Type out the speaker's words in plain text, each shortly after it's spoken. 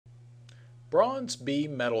Bronze B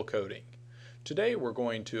metal coating. Today we're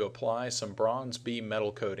going to apply some bronze B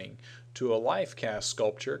metal coating to a life cast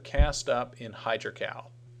sculpture cast up in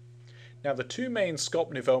hydrocal. Now the two main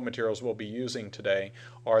Sculpt Nouveau materials we'll be using today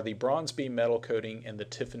are the bronze B metal coating and the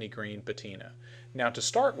Tiffany green patina. Now to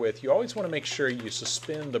start with, you always want to make sure you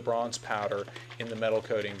suspend the bronze powder in the metal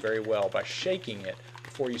coating very well by shaking it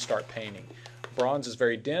before you start painting. Bronze is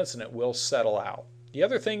very dense and it will settle out. The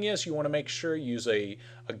other thing is you want to make sure you use a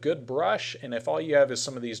good brush, and if all you have is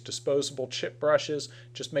some of these disposable chip brushes,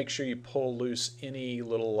 just make sure you pull loose any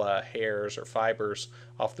little hairs or fibers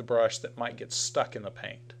off the brush that might get stuck in the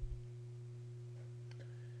paint.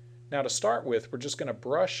 Now to start with, we're just going to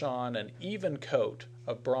brush on an even coat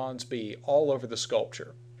of bronze B all over the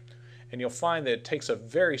sculpture. And you'll find that it takes a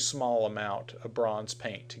very small amount of bronze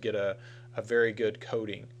paint to get a very good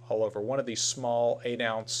coating all over. One of these small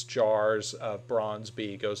 8-ounce jars of bronze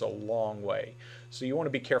B goes a long way. So you want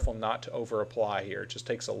to be careful not to over apply here. It just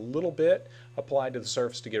takes a little bit applied to the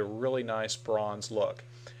surface to get a really nice bronze look.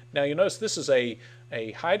 Now you'll notice this is a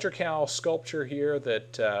hydrocal sculpture here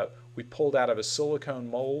that we pulled out of a silicone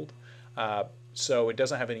mold. So it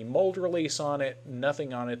doesn't have any mold release on it,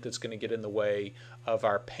 nothing on it that's going to get in the way of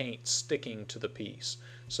our paint sticking to the piece.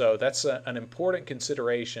 So that's an important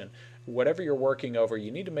consideration. Whatever you're working over, you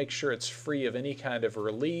need to make sure it's free of any kind of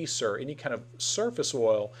release or any kind of surface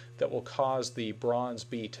oil that will cause the bronze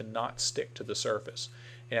B to not stick to the surface.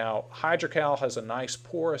 Now, hydrocal has a nice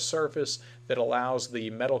porous surface that allows the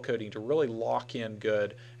metal coating to really lock in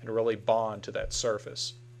good and really bond to that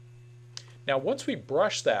surface. Now once we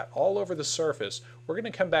brush that all over the surface, we're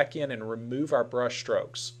going to come back in and remove our brush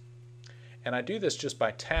strokes. And I do this just by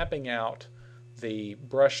tapping out the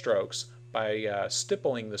brush strokes by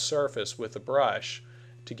stippling the surface with the brush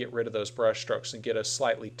to get rid of those brush strokes and get a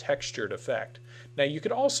slightly textured effect. Now you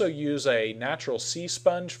could also use a natural sea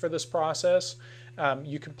sponge for this process.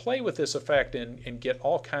 You can play with this effect and get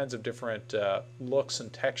all kinds of different looks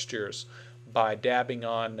and textures by dabbing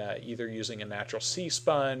on either using a natural sea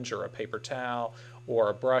sponge or a paper towel or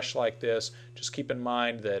a brush like this. Just keep in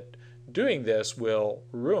mind that doing this will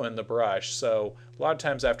ruin the brush, so a lot of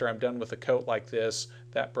times after I'm done with a coat like this,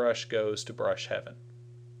 that brush goes to brush heaven.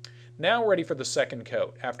 Now we're ready for the second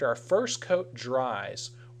coat. After our first coat dries,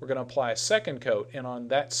 we're going to apply a second coat, and on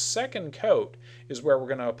that second coat is where we're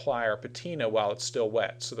going to apply our patina while it's still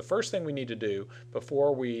wet. So the first thing we need to do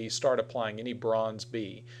before we start applying any bronze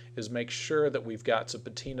B is make sure that we've got some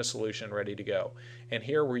patina solution ready to go. And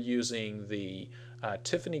here we're using the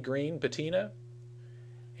Tiffany green patina,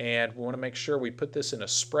 and we want to make sure we put this in a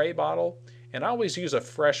spray bottle. And I always use a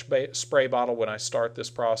fresh spray bottle when I start this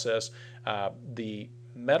process. The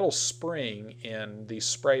metal spring in these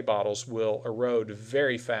spray bottles will erode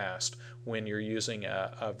very fast when you're using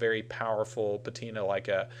a very powerful patina like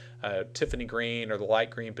a Tiffany green or the light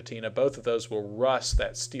green patina. Both of those will rust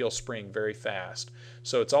that steel spring very fast.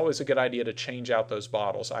 So it's always a good idea to change out those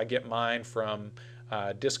bottles. I get mine from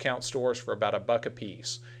discount stores for about $1 a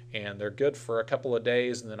piece, and they're good for a couple of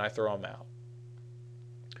days and then I throw them out.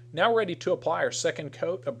 Now we're ready to apply our second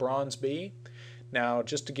coat of bronze B. Now,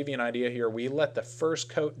 just to give you an idea here, we let the first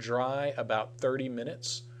coat dry about 30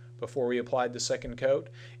 minutes before we applied the second coat,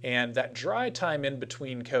 and that dry time in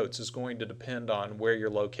between coats is going to depend on where you're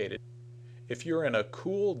located. If you're in a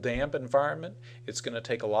cool, damp environment, it's going to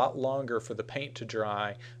take a lot longer for the paint to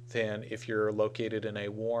dry than if you're located in a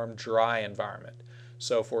warm, dry environment.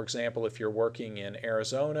 So for example, if you're working in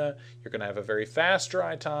Arizona, you're going to have a very fast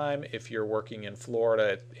dry time. If you're working in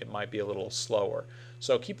Florida, it might be a little slower.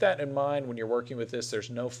 So keep that in mind when you're working with this. There's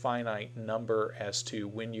no finite number as to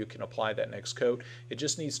when you can apply that next coat. It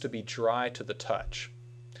just needs to be dry to the touch.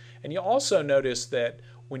 And you'll also notice that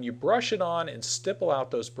when you brush it on and stipple out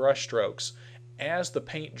those brush strokes, as the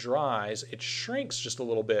paint dries, it shrinks just a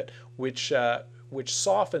little bit, which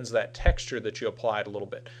softens that texture that you applied a little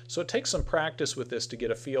bit. So it takes some practice with this to get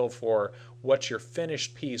a feel for what your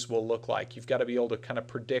finished piece will look like. You've got to be able to kind of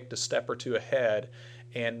predict a step or two ahead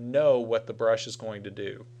and know what the brush is going to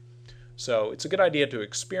do. So it's a good idea to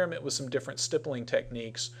experiment with some different stippling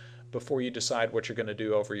techniques before you decide what you're going to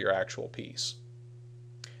do over your actual piece.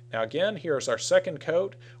 Now again, here's our second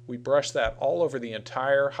coat. We brush that all over the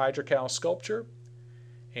entire hydrocal sculpture,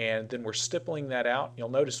 and then we're stippling that out. You'll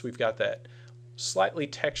notice we've got that slightly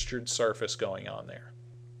textured surface going on there.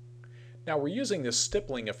 Now we're using this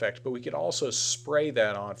stippling effect, but we could also spray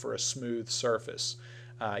that on for a smooth surface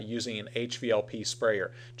using an HVLP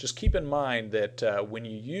sprayer. Just keep in mind that when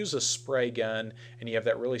you use a spray gun and you have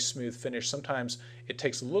that really smooth finish, sometimes it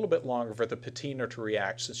takes a little bit longer for the patina to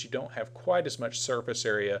react since you don't have quite as much surface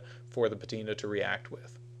area for the patina to react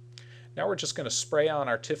with. Now we're just going to spray on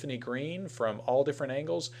our Tiffany green from all different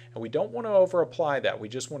angles, and we don't want to over apply that. We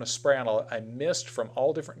just want to spray on a mist from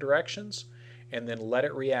all different directions and then let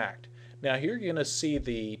it react. Now here you're going to see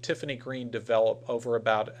the Tiffany green develop over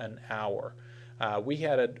about an hour. We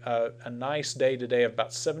had a nice day today of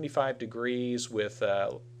about 75 degrees with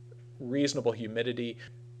reasonable humidity.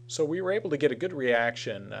 So we were able to get a good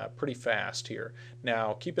reaction pretty fast here.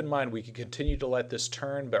 Now keep in mind we can continue to let this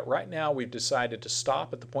turn, but right now we've decided to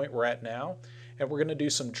stop at the point we're at now, and we're going to do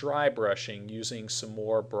some dry brushing using some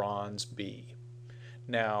more bronze B.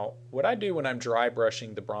 Now what I do when I'm dry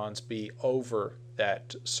brushing the bronze B over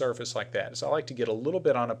that surface like that is I like to get a little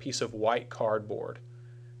bit on a piece of white cardboard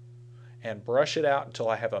and brush it out until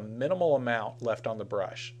I have a minimal amount left on the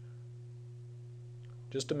brush,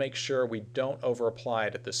 just to make sure we don't over apply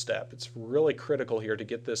it at this step. It's really critical here to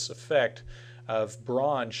get this effect of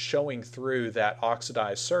bronze showing through that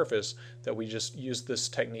oxidized surface that we just use this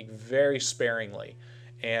technique very sparingly.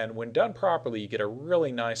 And when done properly, you get a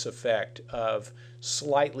really nice effect of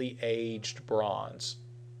slightly aged bronze.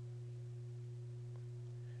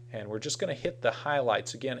 And we're just going to hit the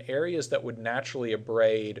highlights. Again, areas that would naturally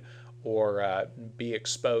abrade or be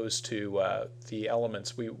exposed to the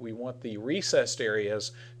elements. We want the recessed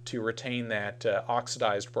areas to retain that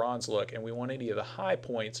oxidized bronze look, and we want any of the high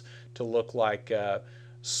points to look like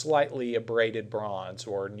slightly abraded bronze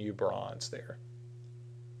or new bronze there.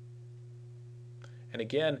 And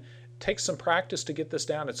again, take some practice to get this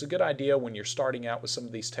down. It's a good idea when you're starting out with some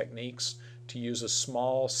of these techniques to use a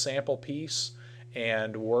small sample piece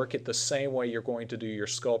and work it the same way you're going to do your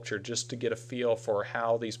sculpture, just to get a feel for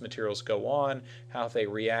how these materials go on, how they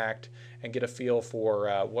react, and get a feel for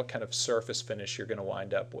what kind of surface finish you're going to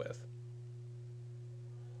wind up with.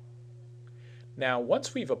 Now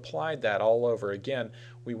once we've applied that all over, again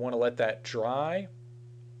we want to let that dry,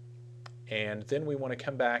 and then we want to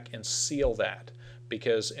come back and seal that,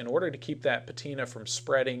 because in order to keep that patina from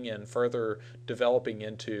spreading and further developing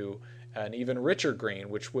into an even richer green,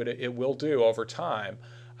 which it will do over time,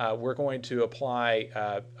 we're going to apply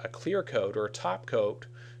a clear coat or a top coat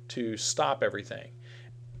to stop everything.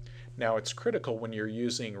 Now it's critical when you're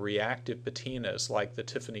using reactive patinas like the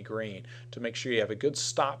Tiffany green to make sure you have a good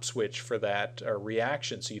stop switch for that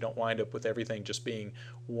reaction, so you don't wind up with everything just being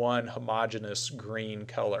one homogeneous green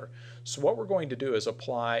color. So what we're going to do is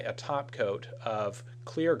apply a top coat of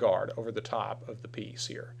clear guard over the top of the piece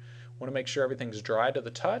here. Want to make sure everything's dry to the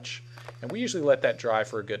touch, and we usually let that dry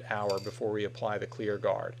for a good hour before we apply the clear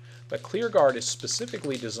guard. But clear guard is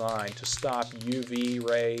specifically designed to stop UV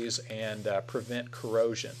rays and prevent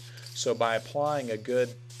corrosion. So by applying a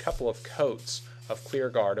good couple of coats of clear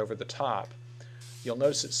guard over the top, you'll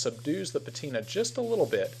notice it subdues the patina just a little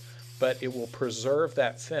bit, but it will preserve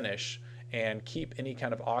that finish and keep any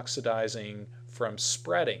kind of oxidizing from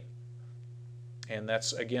spreading. And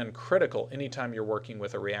that's again critical anytime you're working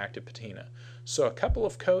with a reactive patina. So a couple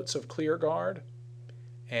of coats of clear guard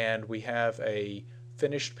and we have a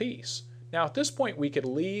finished piece. Now at this point we could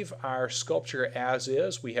leave our sculpture as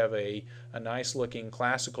is. We have a nice looking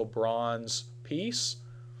classical bronze piece,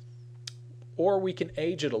 or we can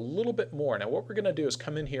age it a little bit more. Now what we're going to do is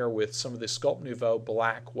come in here with some of the Sculpt Nouveau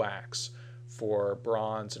black wax for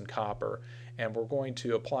bronze and copper, and we're going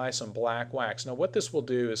to apply some black wax. Now what this will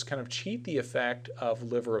do is kind of cheat the effect of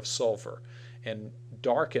liver of sulfur and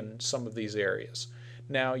darken some of these areas.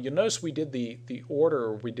 Now you'll notice we did the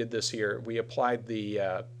order we did this here. We applied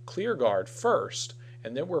the clear guard first,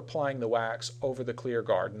 and then we're applying the wax over the clear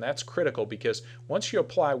guard, and that's critical because once you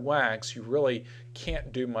apply wax you really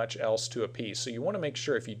can't do much else to a piece. So you want to make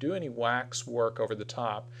sure if you do any wax work over the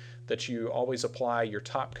top that you always apply your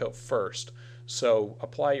top coat first. So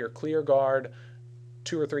apply your clear guard,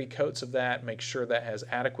 2 or 3 coats of that, make sure that has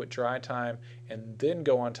adequate dry time, and then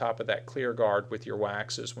go on top of that clear guard with your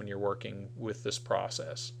waxes when you're working with this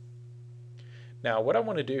process. Now what I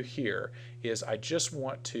want to do here is I just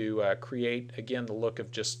want to create again the look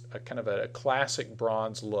of just a kind of a classic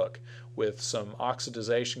bronze look with some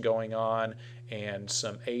oxidization going on and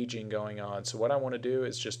some aging going on. So what I want to do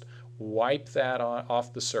is just wipe that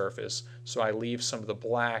off the surface so I leave some of the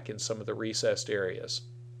black in some of the recessed areas.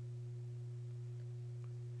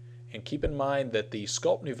 And keep in mind that the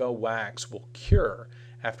Sculpt Nouveau wax will cure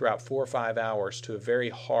after about 4 or 5 hours to a very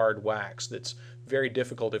hard wax that's very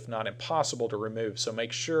difficult, if not impossible, to remove. So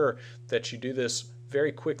make sure that you do this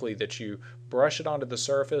very quickly, that you brush it onto the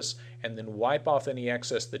surface and then wipe off any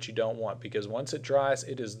excess that you don't want, because once it dries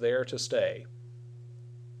it is there to stay.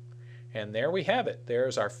 And there we have it.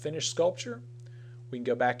 There's our finished sculpture. We can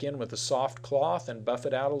go back in with a soft cloth and buff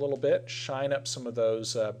it out a little bit, shine up some of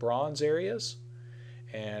those bronze areas.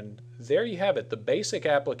 And there you have it, the basic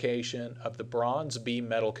application of the bronze B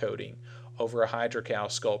metal coating over a hydrocal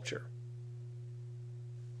sculpture.